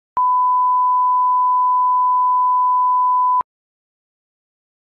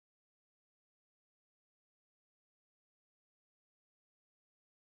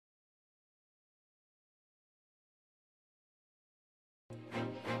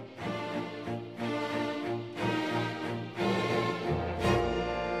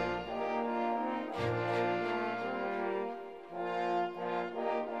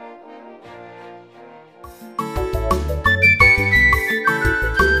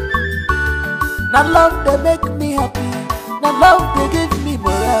Now love they make me happy. Now love they give me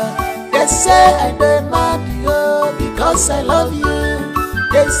morale. They say I dey mad you because I love you.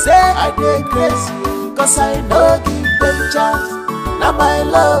 They say I dey crazy because I no give them chance. Now my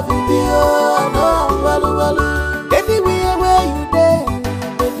love will be I know well. Anywhere where you there,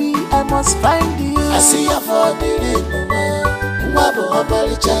 baby, I must find you. I see you for the ring, Mwabo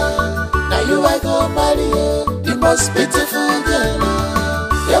Obalicha. Now you I go marry you, the most beautiful girl.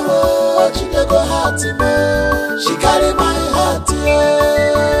 Yeah, what you go heart to me? She carry my heart, yeah.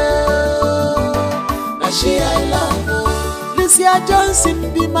 Now she I love her. Lucia Johnson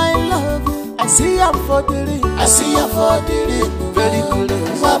be my love. I see her for the ring. I see her for the ring. Very cool.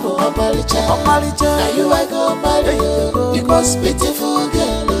 Mwabo Obalicha. Now you I go marry you, the most beautiful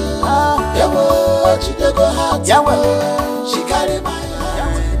girl. Yeah, what you go heart to me? She carry my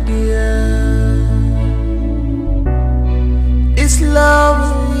heart, yeah. This love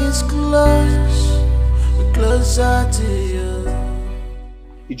is closer to you.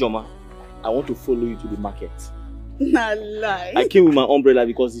 Ijoma, I want to follow you to the market. Nah, lie. I came with my umbrella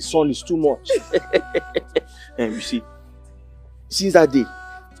because the sun is too much. And you see, since that day,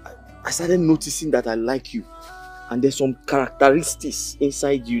 I started noticing that I like you. And there's some characteristics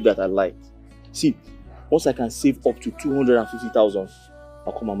inside you that I like. See, once I can save up to 250,000,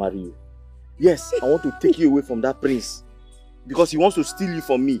 I'll come and marry you. Yes, I want to take you away from that prince. Because he wants to steal you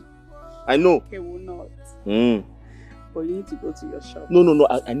from me. I know. He will not. But you need to go to your shop. No.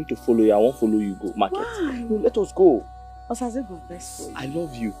 I need to follow you. I won't follow you go market. Why? No, let us go. I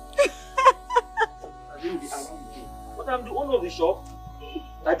love you. But I'm the owner of the shop.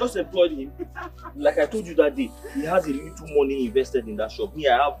 I just employed him. Like I told you that day, he has a little money invested in that shop. Me,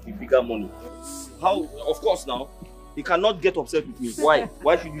 I have the bigger money. How? Of course now. He cannot get upset with me. Why?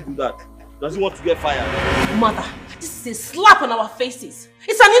 Why should you do that? Does he want to get fired? Mother, this is a slap on our faces.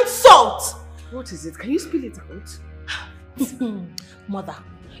 It's an insult. What is it? Can you spell it out? Mother,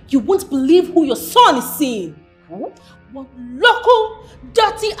 you won't believe who your son is seeing. Who? One local,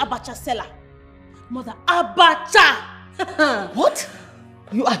 dirty abacha seller. Mother, abacha. What?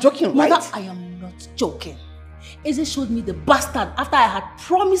 You are joking, right? Mother, I am not joking. Eze showed me the bastard after I had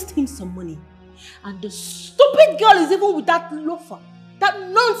promised him some money. And the stupid girl is even with that loafer. That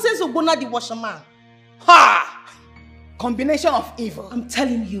nonsense Ogbonna the washerman. Ha! Combination of evil. I'm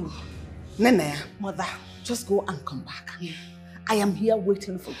telling you. Nene, Mother, just go and come back. I am here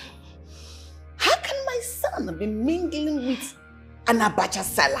waiting for you. How can my son be mingling with an abacha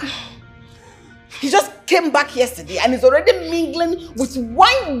seller? He just came back yesterday and is already mingling with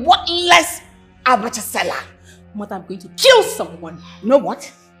one worthless abacha seller. Mother, I'm going to kill someone. You know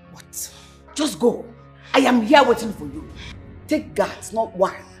what? What? Just go. I am here waiting for you. Take guards, not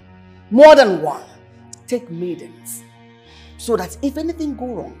one. More than one. Take maidens. So that if anything go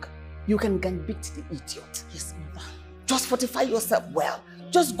wrong, you can beat the idiot. Yes, Mother. Just fortify yourself well.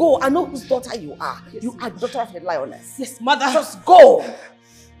 Just go. I know whose daughter you are. Yes, you are the daughter of a lioness. Yes, Mother. Just go.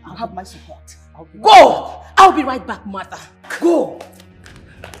 You have my support. Go! I'll be right back, Mother. Go!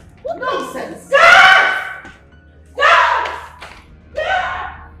 What nonsense?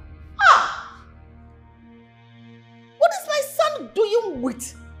 What is my son doing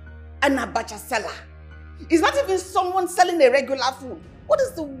with an abacha seller? It's not even someone selling a regular food. What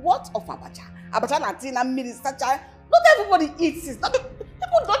is the worth of abacha? Abacha natina ministacha. Not everybody eats it.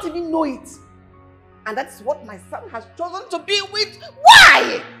 People don't even know it. And that's what my son has chosen to be with.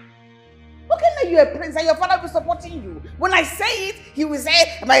 Why? Okay, now you're a prince and your father will be supporting you. When I say it, he will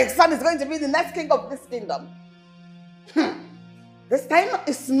say, my son is going to be the next king of this kingdom. This time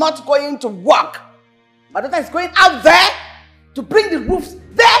is not going to work. My daughter is going out there to bring the roofs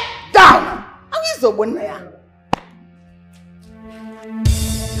there down. How is the one there?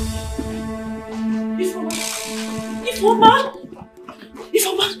 Ifoma,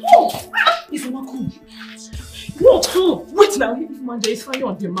 come. What? Come. Wait now. Ifoma, there is fire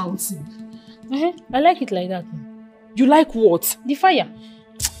on the mountain. I like it like that. You like what? The fire.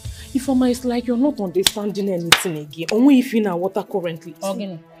 Ifoma, it's like you're not understanding anything again. Only if you're in water currently.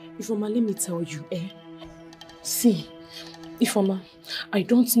 Ogonna. Ifoma, let me tell you, See, Ifoma, I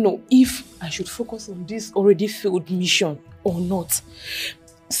don't know if I should focus on this already failed mission or not.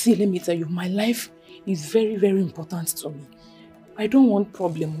 See, let me tell you, my life is very, very important to me. I don't want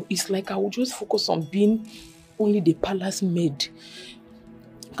problem. It's like I will just focus on being only the palace maid.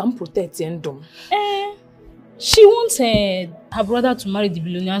 Can protect the endom. She wants her brother to marry the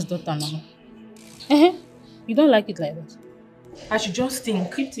billionaire's daughter now. You don't like it like that? I should just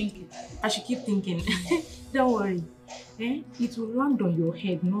think. Keep thinking. I should keep thinking. Don't worry. It will land on your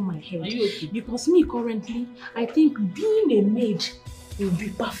head, not my head. Are you okay? Because me currently, I think being a maid will be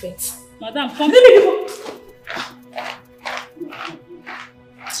perfect. Madam, come.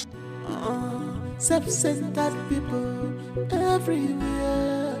 Self-centered people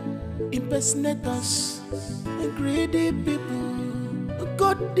everywhere, impersonators, greedy people,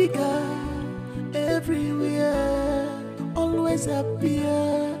 god digger everywhere, always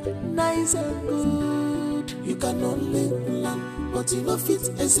appear nice and good. You can only plan, but you know fit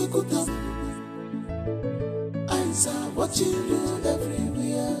execute them. Eyes are watching you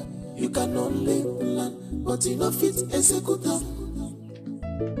everywhere. You can only plan, but you know fit execute them.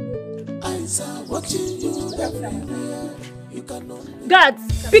 Watching you everywhere. You cannot.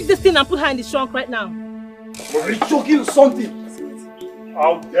 Guards, pick this thing and put her in the trunk right now. Are you joking or something?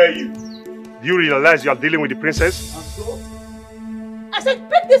 How dare you? Do you realize you are dealing with the princess? I said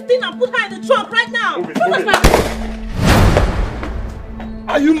pick this thing and put her in the trunk right now. Move it,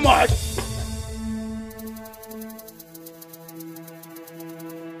 Are you mad?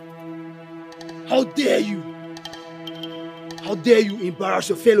 How dare you? How dare you embarrass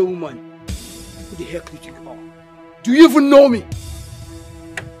your fellow woman? Who the heck do you think you are? Do you even know me?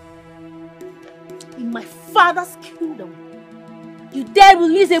 In my father's kingdom, you dare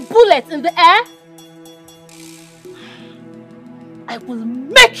release a bullet in the air? I will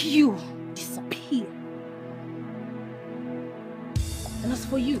make you disappear. And as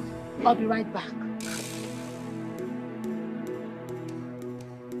for you, I'll be right back.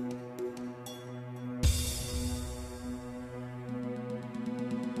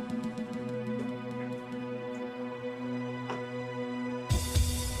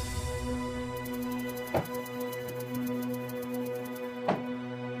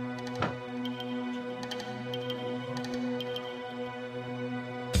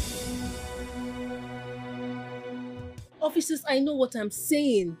 Officers, I know what I'm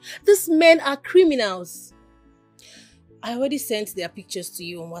saying. These men are criminals. I already sent their pictures to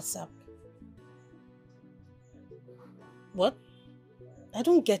you on WhatsApp. What? I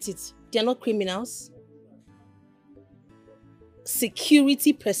don't get it. They're not criminals.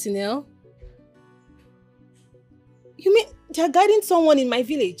 Security personnel? You mean they're guiding someone in my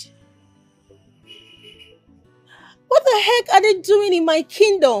village? What the heck are they doing in my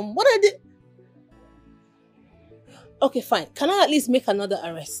kingdom? What are they... Okay, fine. Can I at least make another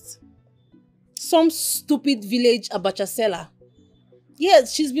arrest? Some stupid village abacha seller.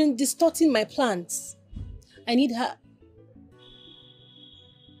 Yes, she's been distorting my plans. I need her.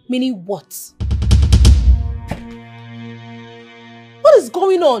 Meaning what? What is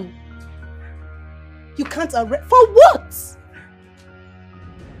going on? You can't arrest... For what?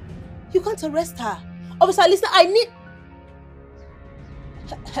 You can't arrest her. Officer, listen, I need...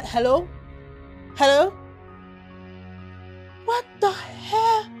 Hello? Hello? What the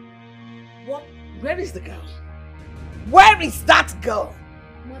hell? What? Where is the girl? Where is that girl?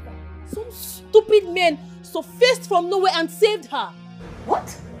 Mother, some stupid men surfaced from nowhere and saved her.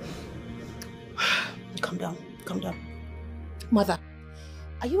 What? Calm down, calm down. Mother,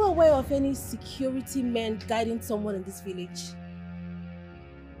 are you aware of any security men guiding someone in this village?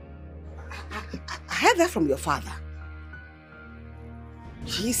 I heard that from your father.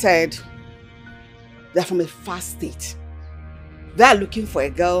 He said they're from a far state. They're looking for a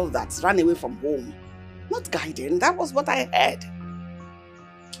girl that's run away from home. Not guiding, that was what I heard.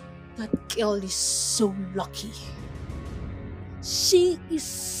 That girl is so lucky. She is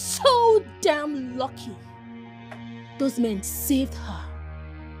so damn lucky. Those men saved her.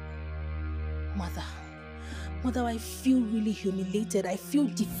 Mother, I feel really humiliated. I feel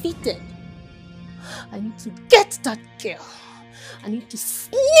defeated. I need to get that girl. I need to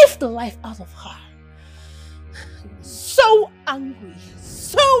sniff the life out of her. I'm so angry.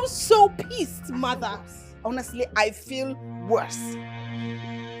 So pissed, Mother. Honestly, I feel worse.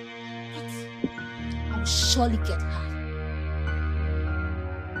 But I'll surely get her.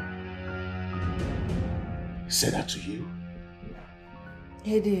 He said that to you?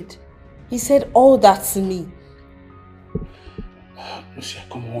 He did. He said all that to me. Lucia,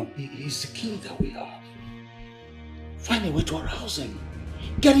 come on. He's the king that we have. Find a way to arouse him.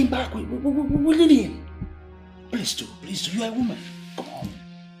 Get him back with Lillian. Please do. You're a woman. Come on.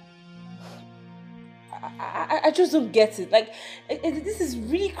 I just don't get it. Like, this is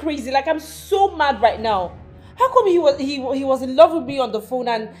really crazy. Like, I'm so mad right now. How come he was in love with me on the phone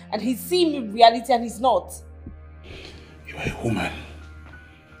and he's seeing me in reality and he's not? You're a woman.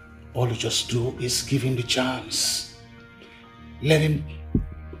 All you just do is give him the chance. Let him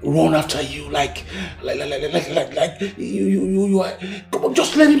run after you like you are. Come on,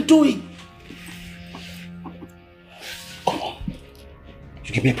 just let him do it. Come on.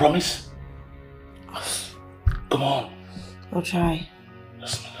 You give me a promise? Come on. I'll try.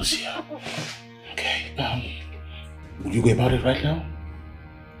 Listen, Lucia. Okay, will you go about it right now?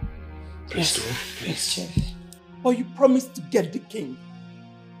 Please do, please. Or you promised to get the king.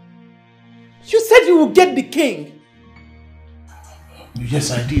 You said you will get the king.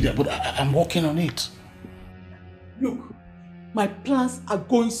 Yes, I did, but I'm working on it. Look, my plans are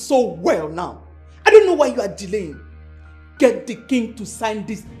going so well now. I don't know why you are delaying. Get the king to sign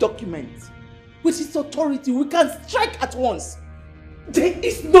this document. With his authority, we can strike at once. There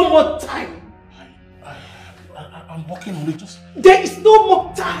is no more time. I'm working on it. There is no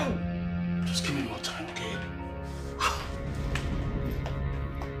more time. Just give me more time, okay?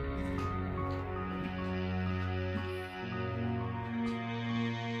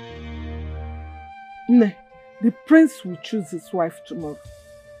 Ne, the prince will choose his wife tomorrow.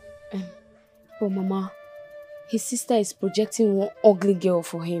 But Mama, his sister is projecting one ugly girl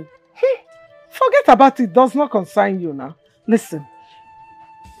for him. Forget about it, does not concern you now. Listen,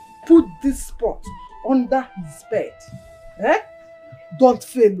 put this spot under his bed. Don't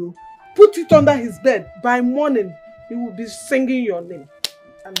fail. Put it under his bed. By morning, he will be singing your name.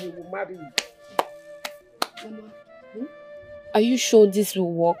 And he will marry you. Mama, are you sure this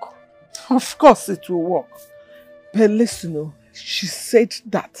will work? Of course it will work. But listen, she said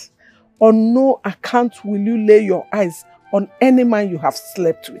that on no account will you lay your eyes on any man you have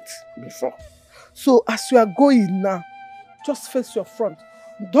slept with before. So as you are going now, just face your front.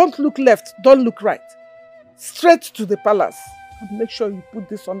 Don't look left, don't look right. Straight to the palace. And make sure you put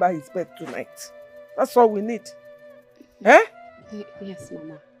this under his bed tonight. That's all we need. Yes,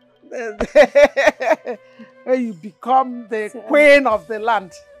 Mama. When you become the queen of the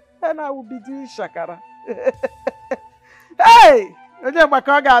land, and I will be doing shakara. Hey! Mama.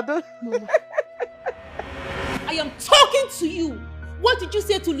 I am talking to you. What did you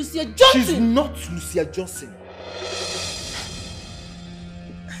say to Lucia Johnson? She's not Lucia Johnson.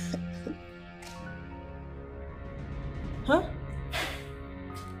 Huh?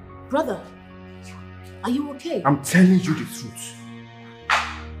 Brother, are you okay? I'm telling you the truth.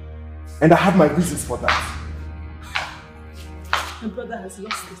 And I have my reasons for that. My brother has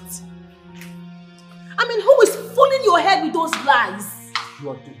lost it. I mean, who is fooling your head with those lies? You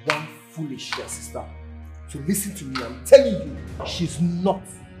are the one foolish, dear sister. So listen to me, I'm telling you, she's not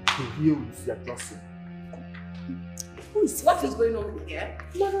the real Lucia Johnson. What is going on here?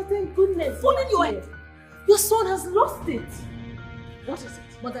 Mother, thank goodness. Fooling your head. Your son has lost it. What is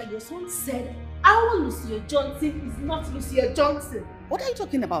it? Mother, your son said our Lucia Johnson is not Lucia Johnson. What are you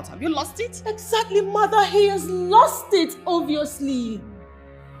talking about? Have you lost it? Exactly, Mother. He has lost it, obviously.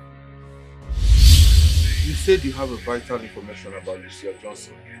 You said you have a vital information about Lucia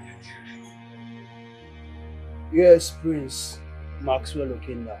Johnson. Yes, Prince Maxwell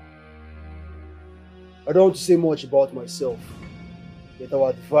Ogonna. I don't want to say much about myself, but I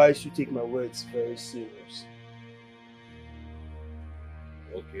would advise you take my words very serious.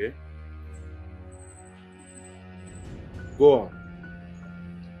 Okay. Go on.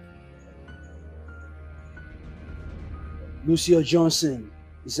 Lucia Johnson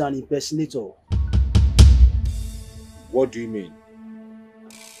is an impersonator. What do you mean?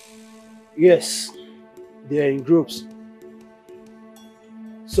 Yes, they are in groups.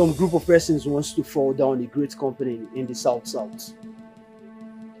 Some group of persons wants to fall down a great company in the South.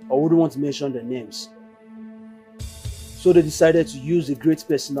 I wouldn't want to mention their names. So they decided to use a great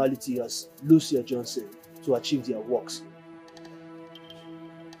personality as Lucia Johnson to achieve their works.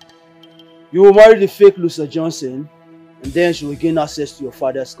 You will marry the fake Lucia Johnson, and then she will gain access to your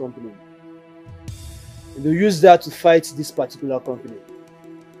father's company. And they'll use that to fight this particular company.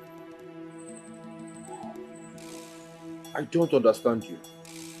 I don't understand you.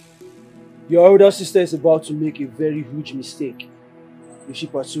 Your older sister is about to make a very huge mistake if she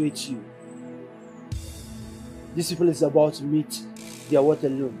persuades you. This people is about to meet their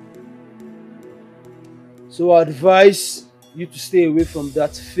Waterloo. So I advise you to stay away from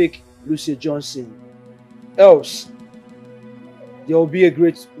that fake Lucia Johnson. Else, there will be a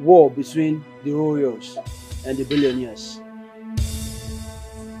great war between the royals and the billionaires.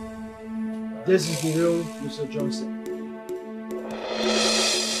 This is the real Lucia Johnson.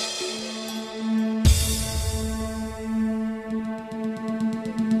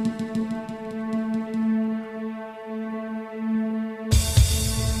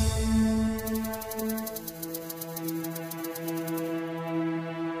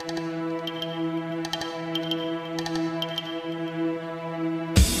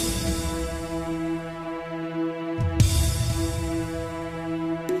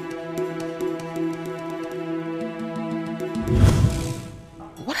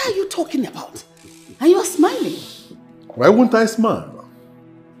 What are you talking about? And you are smiling. Why wouldn't I smile?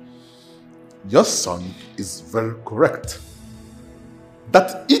 Your son is very correct.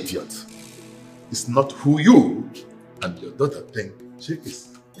 That idiot is not who you and your daughter think she is.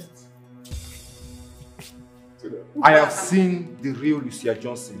 I have seen the real Lucia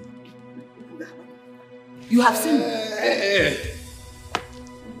Johnson. You have seen it?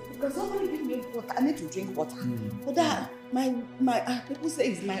 Because somebody give me water. I need to drink water. But that, people say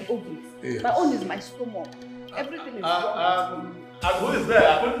it's my ovaries. Yes. My own is my stomach. Everything is wrong. And who is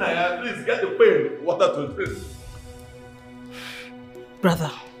there? Please get the pain water to drink.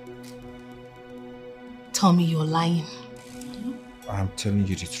 Brother, tell me you're lying. I'm telling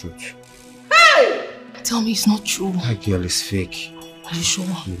you the truth. Hey! Tell me it's not true. That girl is fake. Are you sure?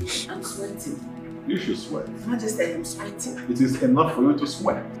 Yes. I'm sweating. You should sweat. I just said I'm sweating. It is enough for you to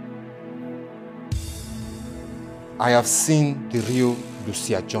sweat. I have seen the real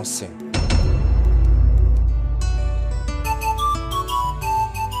Lucia Johnson.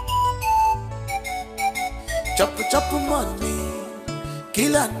 Chop money,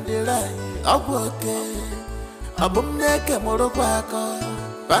 kill and delay, Ogwoke, Abumneke Morocco,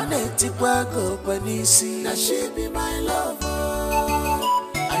 Vanity Quago, Panisi, now she be my lover.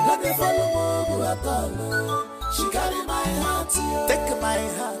 I got the follow at all. She carry my heart, take my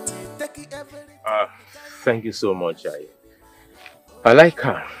heart, take everything. Thank you so much. I like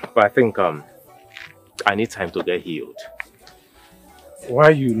her, but I think I need time to get healed. Why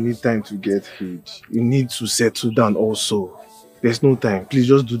you need time to get healed? You need to settle down also. There's no time. Please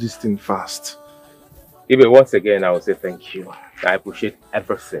just do this thing fast. Ibe, once again, I will say thank you. I appreciate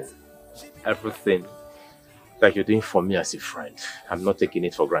everything. Everything that you're doing for me as a friend. I'm not taking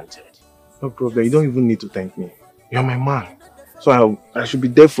it for granted. No problem. You don't even need to thank me. You're my man. So I should be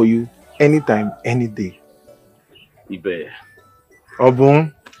there for you anytime, any day. Ibe,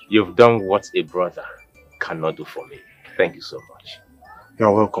 Obon, you've done what a brother cannot do for me. Thank you so much.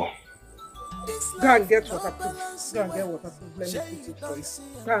 You're welcome. Go and get waterproof. Go and get waterproof. Let me put it for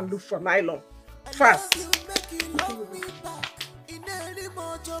you. Go and look for nylon. Fast.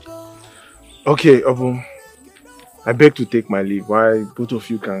 Okay, Obon. I beg to take my leave while both of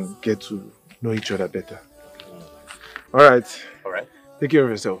you can get to know each other better. Alright. Alright. Take care of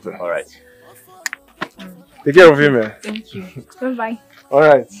yourself. Alright. Take care of him, man. Thank you. Bye-bye.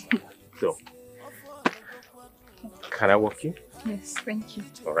 Alright. So, can I walk you? Yes, thank you.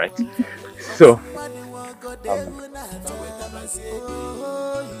 Alright. So,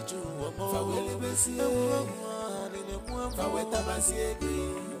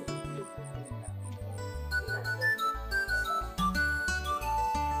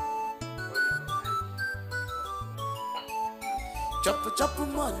 Chop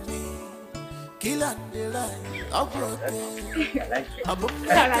money, kill and delay,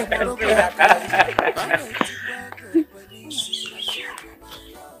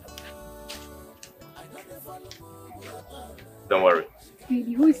 don't worry.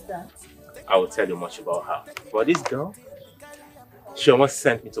 Baby, who is that? I will tell you much about her. But this girl, she almost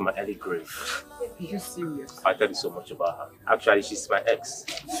sent me to my early grave. Are you serious? I'll tell you so much about her. Actually, she's my ex.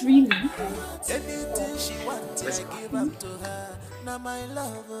 Really? Let's go.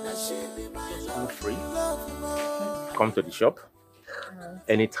 Feel free. Come to the shop.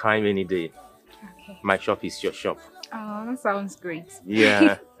 Anytime, any day. Okay. My shop is your shop. Oh, that sounds great.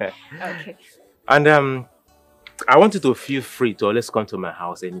 Yeah. Okay. And I want you to feel free to always come to my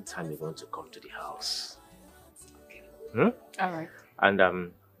house anytime you want to come to the house. All right. And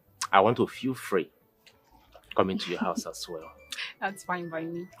I want to feel free coming to your house as well. That's fine by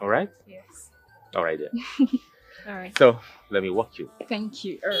me. All right? Yes. All right then. All right. So let me walk you. Thank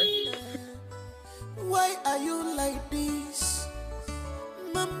you. Why are you like this,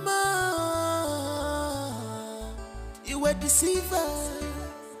 Mama? You were deceiver.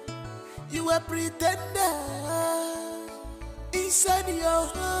 You were pretender. Inside your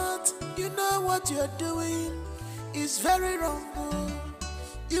heart, you know what you're doing is very wrong.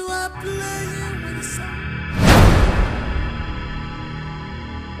 You are playing with the sound.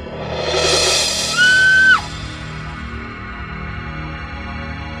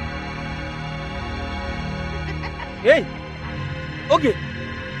 Hey! Okay.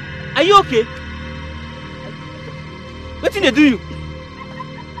 Are you okay? What did they do you?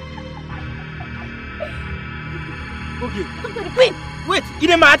 Okay. Wait! Wait! You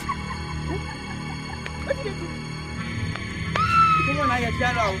dey mad? What did they do? Come on, I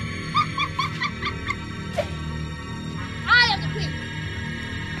get out. I am the queen.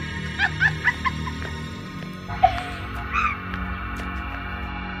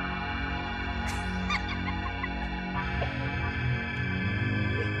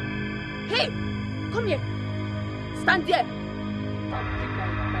 Hey, come here. Stand there.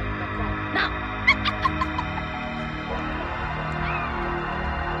 Now.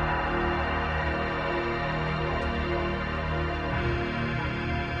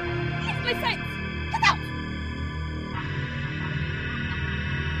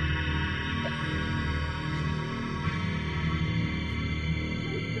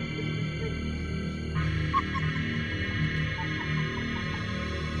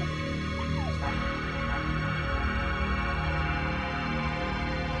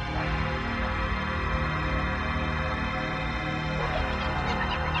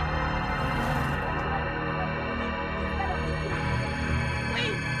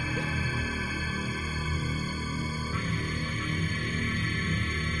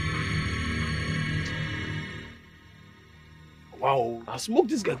 Wow, I smoked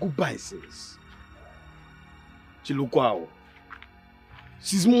this guy goodbye since. Chilukwa.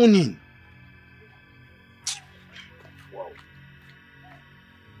 Since morning. Wow.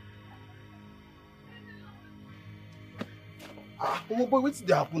 Oh boy, what's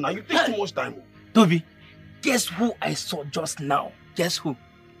the happen now? You take too much time. Toby, guess who I saw just now? Guess who?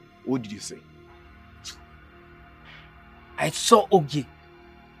 What did you say? I saw Oge.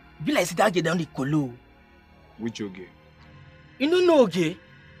 Be like that Oge down the Kolo. Which Oge? You don't know Oge?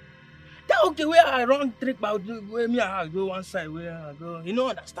 That Oge where I run trick about where me I go one side where I go. You don't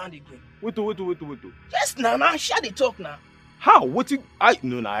understand again. Wait. Yes, now, share the talk now. How? What it?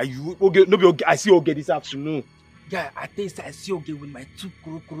 You Oge, no be Oge. I see Oge this afternoon. Yeah, I see Oge with my two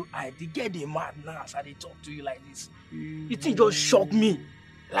kuru eye. They get the mad now as I talk to you like this. You think just shock me?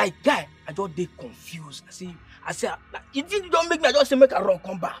 Like guy, I just dey confused. I say, like, you think you don't make me? I just say make a run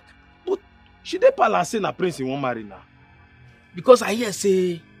come back. But she dey palace say na prince in one marry now. Because I hear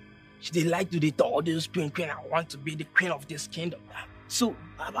say she dey like to dey talk all those queen. I want to be the queen of this kingdom. So,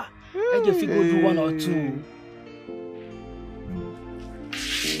 Baba, I just go do one or two.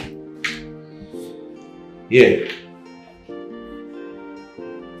 Yeah.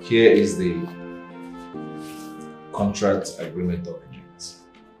 Here is the contract agreement document.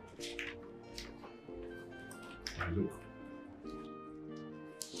 Look.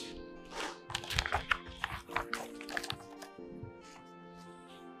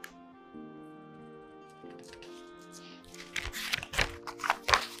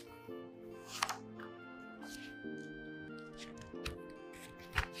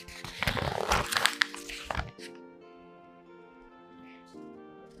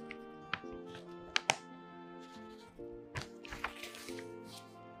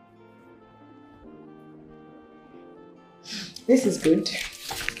 This is good.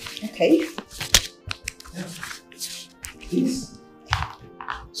 Okay. Please.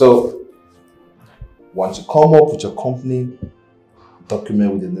 So, once you come up with your company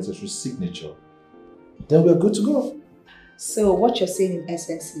document with the necessary signature, then we're good to go. So what you're saying in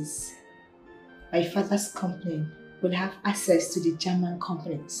essence is my father's company will have access to the German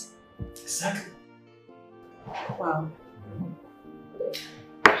companies. Exactly. Wow.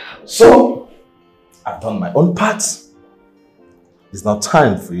 So, I've done my own part. It's now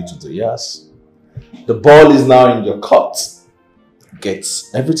time for you to do yours. The ball is now in your court. Get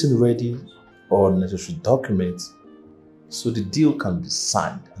everything ready, all necessary documents, so the deal can be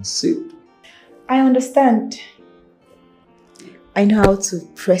signed and sealed. I understand. I know how to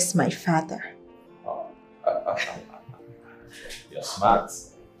press my father. You're smart.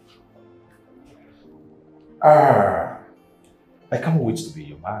 I can't wait to be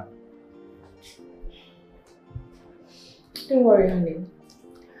your man. Don't worry, honey.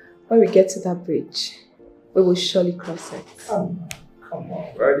 When we get to that bridge, we will surely cross it. Come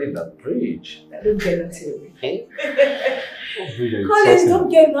on, right in that bridge. I don't get nothing with me. Collins, don't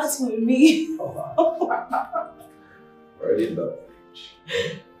get nothing with me. Right in that bridge.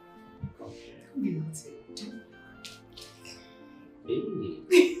 Hey.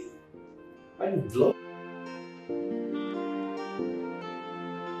 Are you vlog?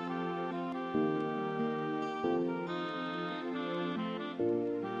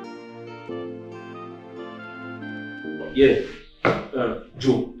 Yeah.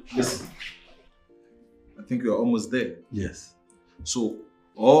 Joe, listen. I think we're almost there. Yes. So,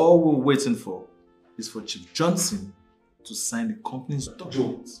 all we're waiting for is for Chief Johnson to sign the company's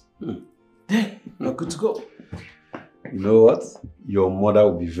documents. Then, we're good to go. You know what? Your mother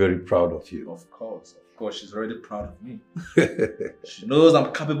will be very proud of you. Of course, she's already proud of me. She knows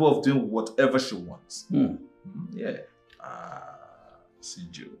I'm capable of doing whatever she wants. Yeah. See,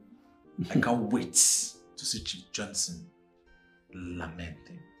 Joe, I can't wait to see Chief Johnson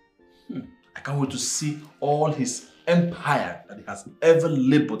lamenting. I can't wait to see all his empire that he has ever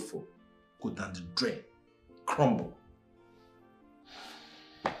labored for go down the drain, crumble.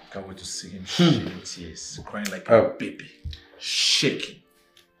 I can't wait to see him shedding tears, crying like a baby, shaking.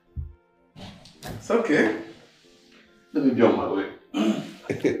 It's okay. Let me be on my way.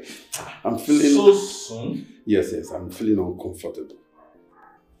 I'm feeling... So soon? Yes, I'm feeling uncomfortable.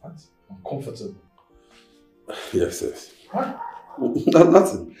 What? Uncomfortable? Yes. What?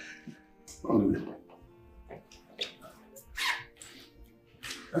 Nothing. Only.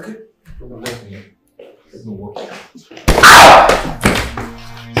 Okay. Let me walk.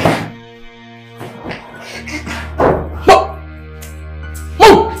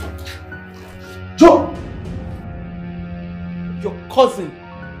 Joe! Your cousin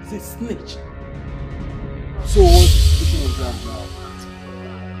is a snitch. So what's the situation on ground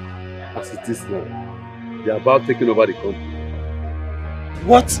now? As it is now, they are about taking over the company.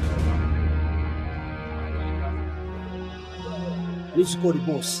 What? I need to call the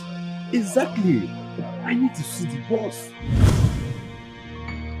boss. Exactly. I need to see the boss.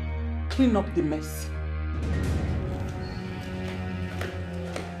 Clean up the mess.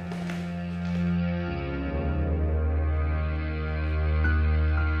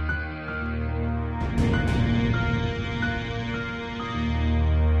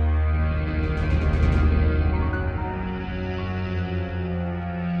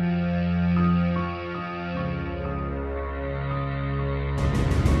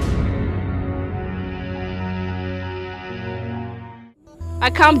 I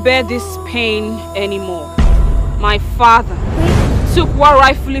can't bear this pain anymore. My father took what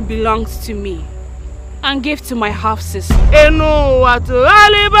rightfully belongs to me and gave to my half-sister. What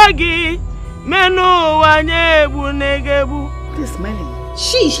is smelling?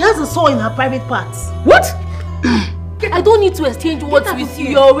 She has a sore in her private parts. What? I don't need to exchange words with you.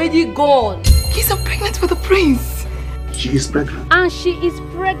 You're already gone. He's pregnant with the prince. She is pregnant. And she is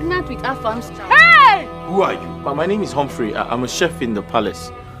pregnant with our farm's child. Hey! Who are you? My name is Humphrey. I'm a chef in the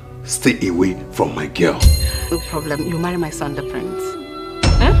palace. Stay away from my girl. No problem. You marry my son, the prince.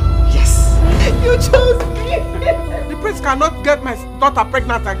 Huh? Yes. You chose me. The prince cannot get my daughter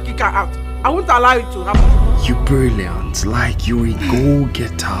pregnant and kick her out. I won't allow it to happen. You're brilliant. Like you're a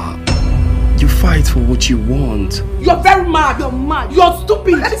go-getter. You fight for what you want. You're very mad. You're mad. You're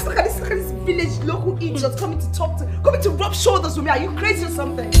stupid. Look at this village local idiots coming to rub shoulders with me. Are you crazy or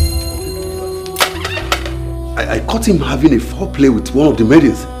something? I caught him having a foreplay with one of the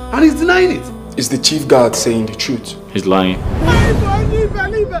maidens, and he's denying it. Is the chief guard saying the truth? He's lying.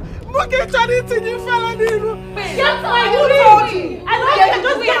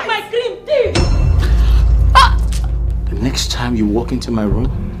 The next time you walk into my room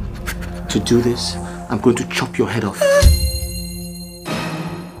to do this, I'm going to chop your head off.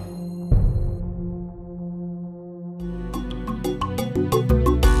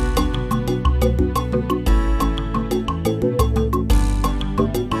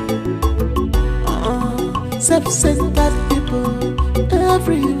 Self-centered people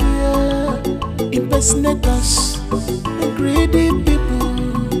everywhere, impersonators, greedy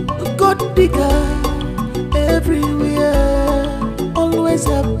people, God digger everywhere, always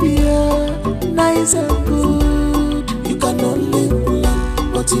appear nice and good. You can only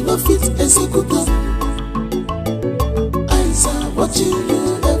plan, but you know fit execute them. Eyes are watching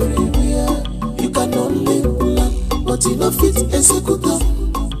you everywhere. You can only plan, but you know fit execute them.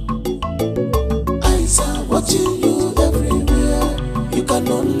 Watching you everywhere. You can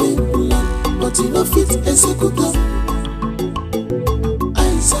only plan, but you know fit execute them.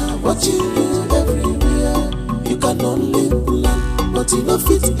 Eyes are watching you everywhere. You can only plan, but you know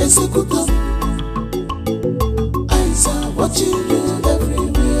fit execute them. Eyes are watching you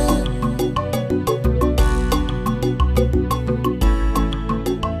everywhere.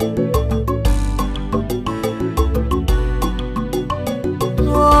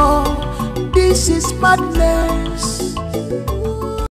 No, this is madness.